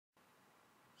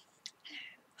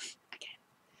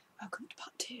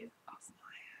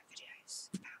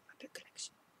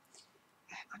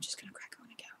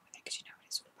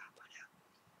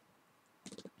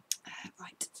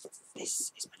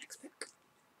this is my next book,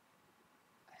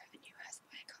 A New Earth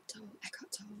by Eckhart Tolle.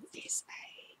 Eckhart Tolle is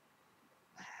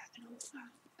an author,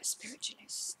 a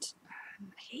spiritualist, a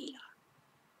healer,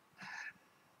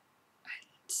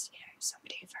 and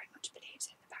somebody who very much believes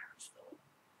in the power of thought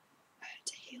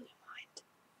to heal your mind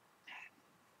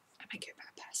and make you a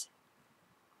better person.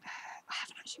 I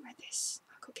haven't actually read this.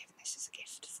 I got given this as a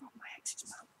gift from my ex's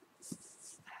mum.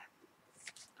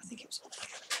 I think it was on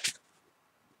there.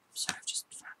 So I've just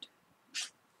found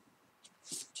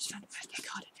a birthday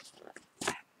card in it.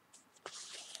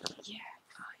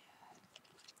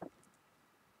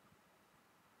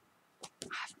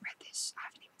 I haven't read this. I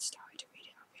haven't even started to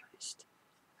read it, I'll be honest.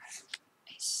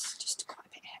 It's just quite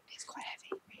a bit heavy. It's quite a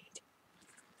heavy read.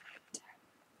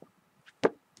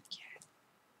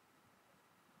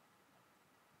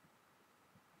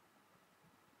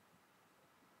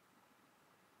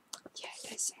 And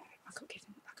there's I got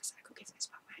given this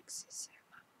by my ex's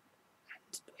mum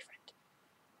and boyfriend,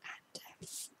 and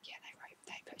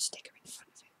they put a sticker in the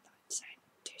front of it saying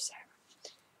to Sarah,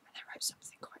 and they wrote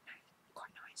something quite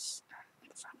nice at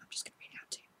the front. I'm just going to read it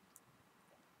out to you.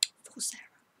 For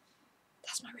Sarah,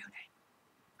 that's my real name.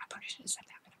 I probably shouldn't have said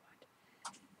that, but never mind.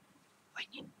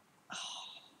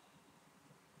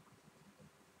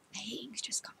 The heating's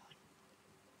just come on.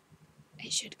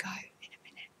 It should go in a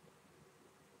minute.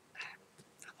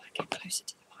 I might get closer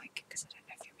to the mic because I don't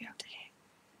know if you'll be able to hear.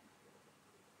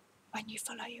 When you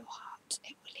follow your heart,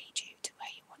 it will lead you to where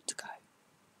you want to go.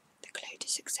 The clue to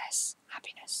success,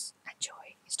 happiness, and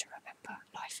joy is to remember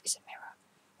life is a mirror.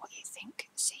 What you think,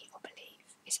 see, or believe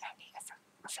is only a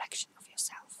reflection of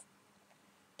yourself.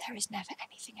 There is never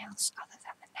anything else other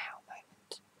than the now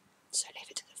moment. So live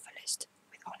it to the fullest,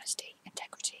 with honesty,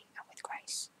 integrity, and with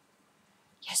grace.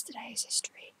 Yesterday is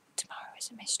history, tomorrow is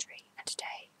a mystery, and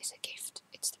today is a gift.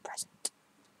 It's the present.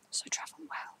 So travel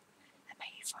well, and may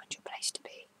you find your place to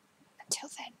be. Until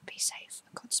then, be safe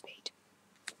and Godspeed.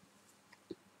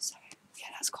 So,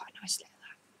 that's quite a nice little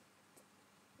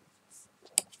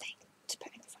thing to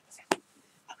put in the front of it.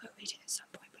 I will read it at some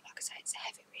point, but like I say, it's a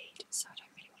heavy read, so I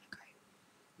don't really want to go.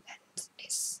 And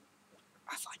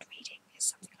I find reading is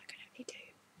something I can only do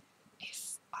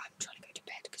if I'm trying to go to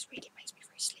bed, because reading makes me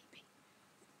very sleepy.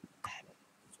 I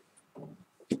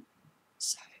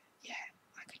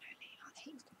can only. Oh, the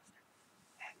heating's gone off now.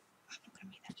 I'm not going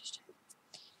to read that just yet.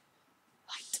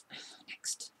 Right,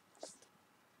 next.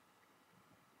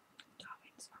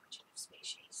 Darwin's Origin of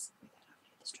Species, with a lovely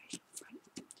illustration on the front.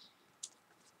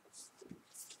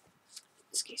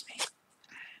 Excuse me.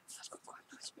 I've got quite a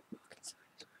nice bookmark inside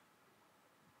as well.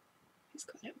 It's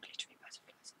got little glittery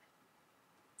butterflies in it.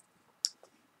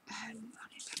 I don't know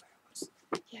where it was.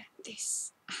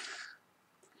 This.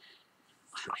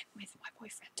 I went with my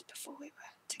boyfriend before we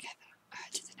were together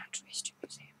to the Natural History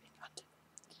Museum in London,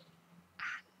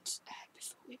 and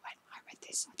before we went I read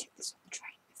this. I took this on the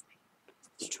train with me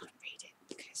to try and read it,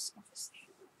 because obviously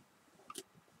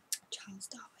Charles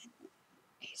Darwin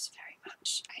is very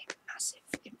much a massive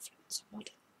influence on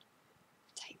modern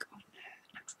take on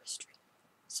natural history.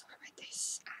 So I read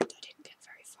this and I didn't get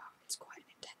very far. It's quite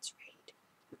an intense read,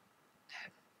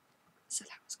 so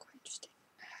that was quite interesting.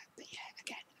 But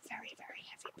again, a very, very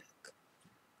heavy book,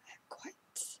 quite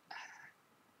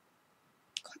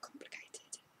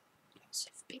complicated, and lots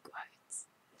of big words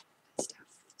and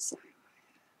stuff. So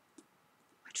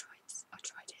I tried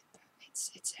it, but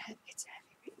it's a heavy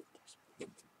read,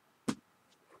 definitely.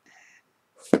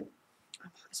 I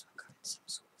might as well go in some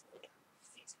sort of order of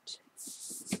these, actually.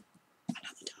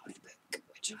 Another Darwin book,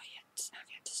 which I have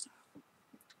yet to start.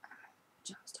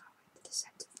 Charles Darwin, The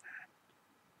Descent of Man,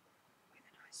 with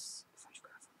a nice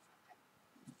photograph on the front there.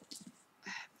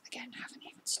 Again, haven't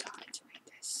even started to read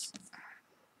this.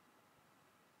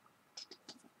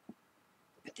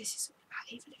 But this is all about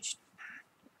evolution of man,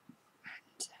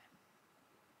 and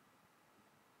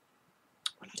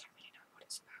I don't really know what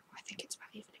it's about. I think it's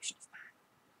about evolution of man.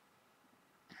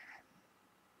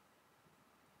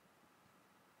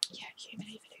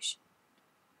 Human evolution.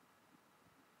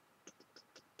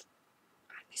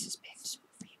 And this has been sort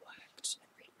of reworked and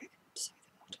rewritten so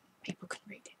that modern people can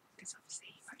read it, because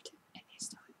obviously he wrote it in his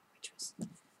time, which was a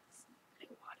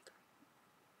little while ago.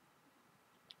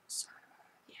 So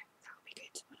that'll be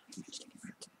good when I eventually get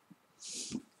around to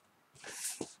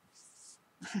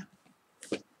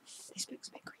it. This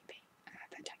book's a bit creepy,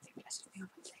 but don't think less of me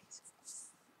on it, please.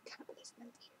 Cannibalism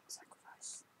and the human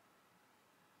sacrifice.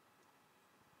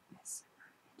 Yes,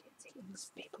 Indians eating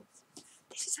people.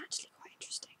 This is actually quite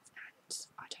interesting, and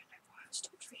I don't know why I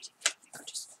stopped reading it. I think I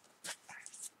just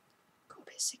got a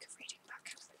bit sick of reading about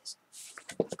cannibalism.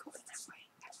 I've gotten that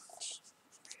way that much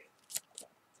through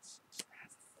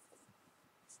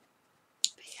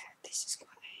this is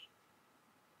quite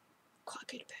a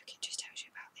good book. It just tells you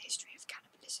about the history of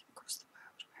cannibalism across the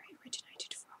world, where it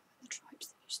originated from, and the tribes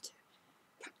that used to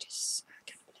practice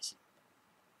cannibalism.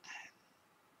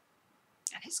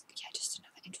 And it's just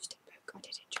another interesting book. I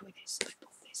did enjoy this. I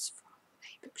bought this from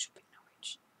a bookshop in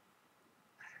Norwich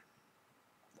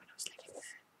when I was living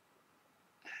there.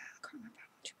 I can't remember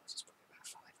how much it was. It's probably about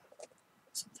 £5,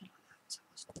 something like that. So it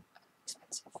wasn't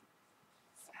expensive.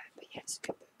 But yeah, it's a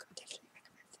good book. I definitely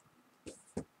recommend it.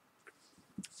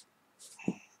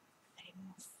 Any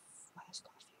more? Well, there's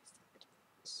quite a few fact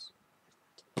books.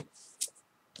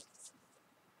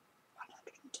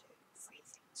 102 Free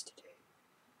Things to Do.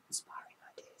 Inspiring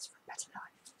ideas for a better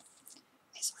life.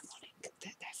 It's ironic that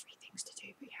they're free things to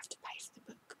do, but you have to pay for the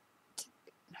book to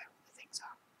know what the things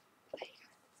are. But there you go.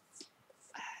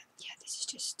 This is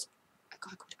just a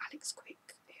guy called Alex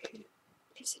Quick who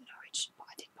lives in Norwich, but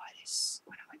I did buy this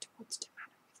when I went to Wadston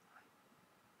Manor with my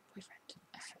boyfriend.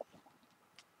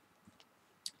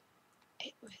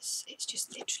 It's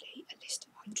just literally a list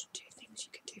of 102 things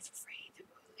you can do for free that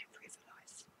will improve your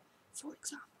life. For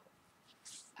example,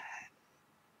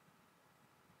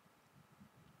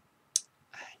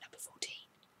 number 14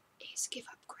 is give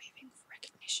up craving for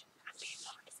recognition and be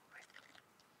admired for it.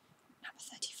 Number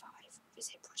 35,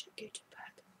 visit Project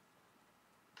Gutenberg.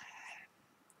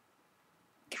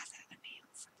 Gather a meal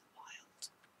from the wild.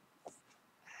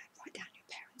 Write down your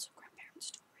parents' or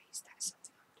grandparents' stories. That is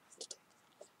something I would love to do.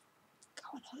 Go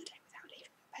on holiday without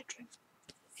leaving your bedroom,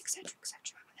 etc.,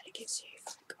 etc. And then it gives you,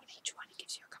 on each one, it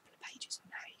gives you a couple of pages on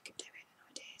how you can do it and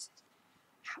ideas,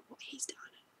 what he's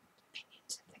done and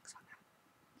opinions and things like that.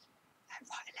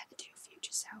 Write a letter to your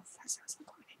future self. That sounds like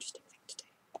quite an interesting thing to do.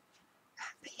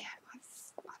 But yeah, I've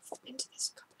been to this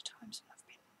a couple of times and I've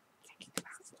been thinking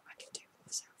about what I can do with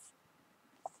myself.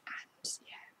 And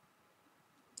yeah,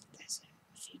 there's a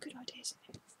few good ideas in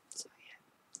it. So yeah,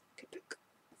 good book.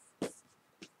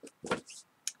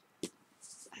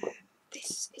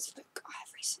 This is a book I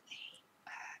have recently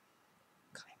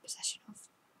come in possession of.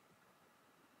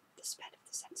 The Spell of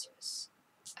the Sensuous.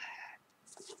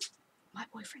 My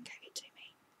boyfriend gave it to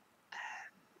me.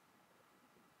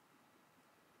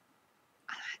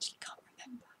 And I actually can't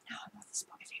remember. Now I'm on the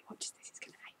spot. If he watches this, he's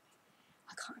going to hate me.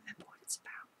 I can't remember what it's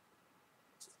about.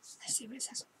 Let's see what it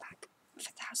says on the back.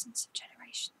 For 1,000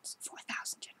 generations,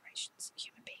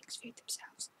 human beings viewed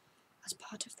themselves as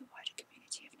part of the wider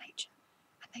community of nature,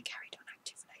 and they carried on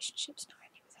active relationships not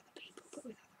only with other people but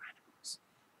with other animals,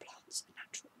 plants, and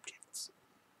natural objects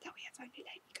that we have only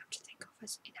lately come to think of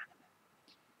as inanimate.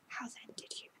 How then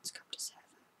did humans come to sever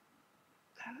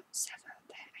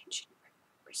their ancient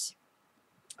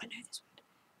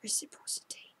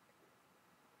reciprocity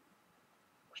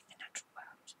with the natural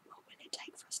world? What will it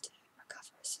take for us to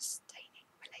recover a sustaining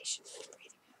relation with the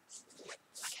breathing earth?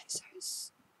 Okay, so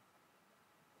it's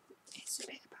a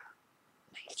bit about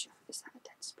nature. Is that a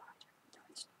dead spider? No,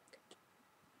 it's not good.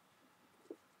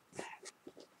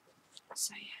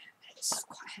 So yeah, it's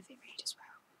quite a heavy read as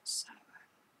well. So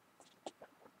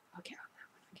I'll get on that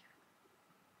when I can.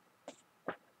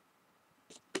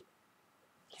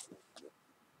 Yeah.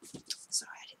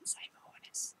 Sorry, I didn't say more on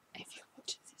it. If you're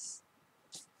watching this,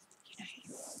 you know who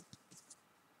you are.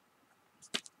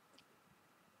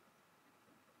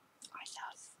 I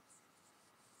love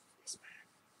this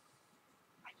man.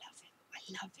 I love him.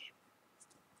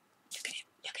 Look at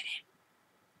him.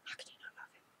 How can you not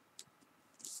love him?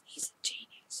 He's a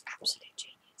genius, absolute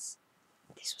genius.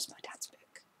 This was my dad's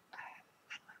book,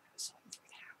 and when we were sorting through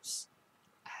the house,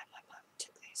 my mum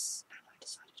took this, and I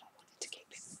decided I wanted to keep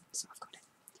it, so I've got it.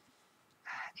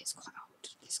 It's quite old,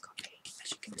 this copy,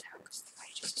 as you can tell, because the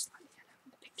pages are slightly yellow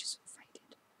and the picture's all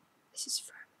faded. This is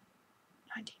from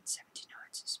 1979,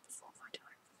 so it's before my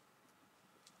time.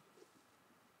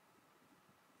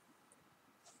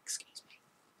 Excuse me.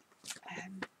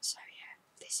 So yeah,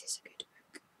 this is a good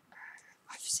book.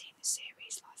 I've seen the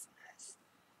series Life on Earth,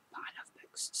 but I love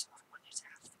books, so I wanted to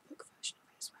have the book version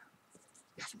of it as well.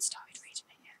 I haven't started reading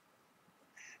it yet,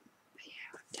 but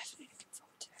yeah, I'm definitely looking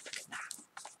forward to it. Look at that.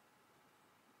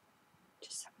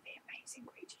 Just some of the amazing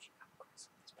creatures you come across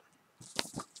on this planet.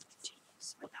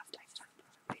 Genius. I love David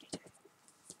Attenborough, I really do.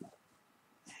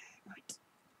 Right.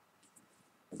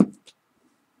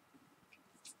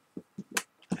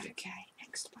 Okay,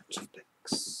 next bunch of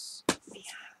books we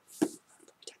have. I'll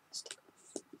probably take my stick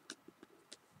off.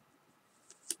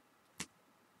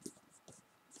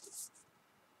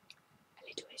 A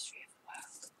Little History of the World.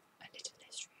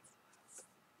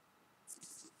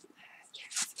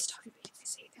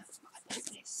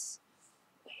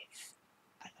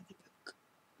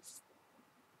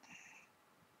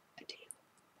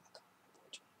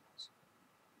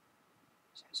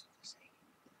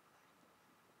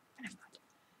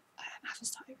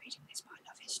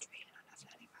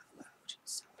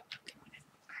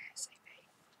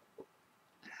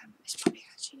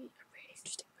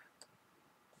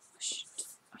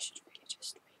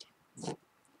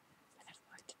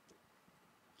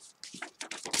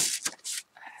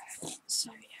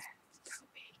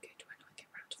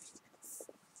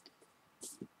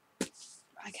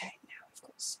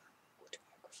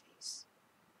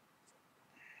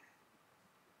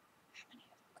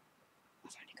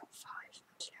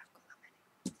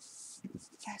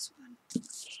 first one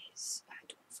is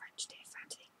Dawn French, Dear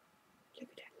Fatty. Look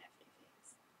at how lovely it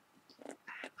is.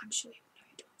 I'm sure you all know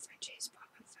who Dawn French is, part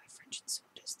of French and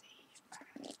Saunders, the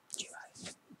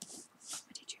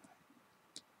comedy duo.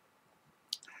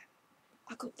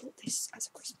 I got bought this as a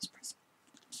Christmas present,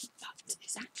 but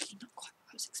it's actually not quite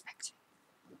what I was expecting.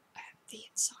 The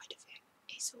inside of it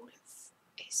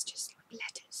is just like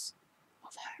letters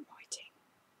of her writing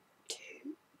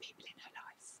to people in her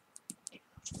life in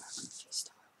an autobiography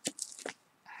style.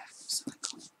 So I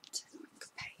got to like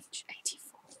page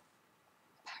 84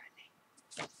 apparently,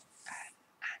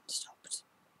 and stopped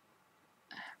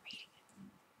reading it.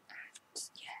 And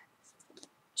yeah,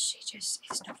 she just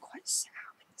is not quite set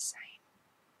out in the same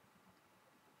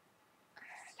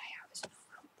layout as a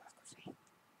normal autobiography.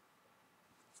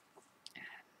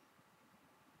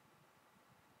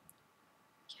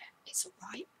 Yeah, it's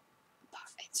alright,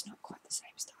 but it's not quite the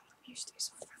same style I'm used to,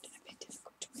 so I found it a bit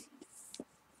difficult to read.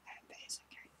 But it's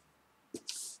okay.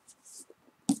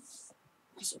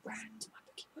 Russell Brand, my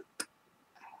bookie book.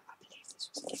 I believe this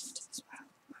was a gift as well.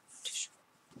 I'm not too sure.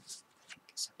 I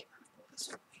think somebody might have bought this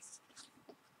for me.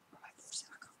 Or I bought it,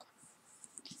 I can't remember.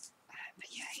 But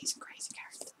yeah, he's a crazy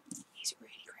character. He's a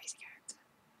really crazy character.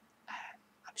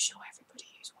 I'm sure everybody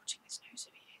who's watching this knows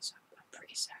who he is. I'm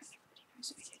pretty certain everybody knows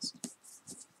who he is.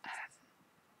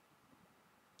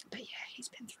 But yeah, he's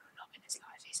been through a lot in his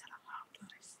life. He's had a hard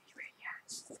life. He really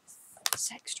has.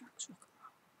 Sex, drugs, rock and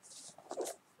roll.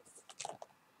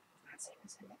 As him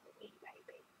as a little wee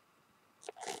baby.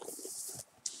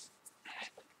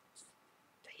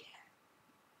 But yeah,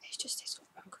 it's just his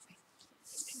autobiography.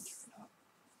 He's been through a lot.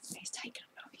 He's taken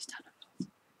a lot. He's done a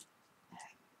lot.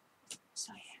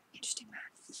 So yeah, interesting man.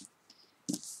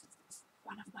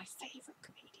 One of my favourite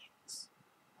comedians,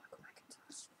 Michael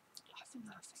McIntyre. Life and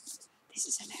Laughing. This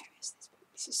is hilarious, this book.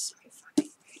 This is so funny,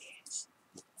 it really is.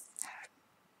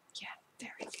 Yeah,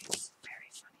 very good, very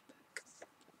funny book.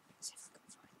 Let's see if I can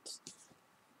find.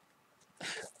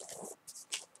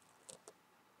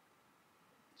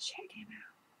 Check him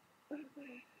out.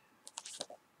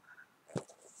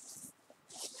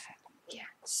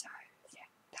 Yeah, so, yeah,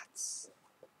 that's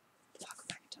Michael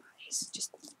McIntyre. He's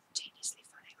just geniusly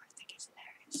funny. I think it's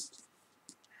hilarious.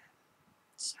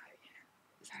 So, yeah,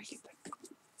 very good book.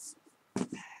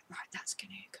 Right, that's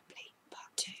Canoe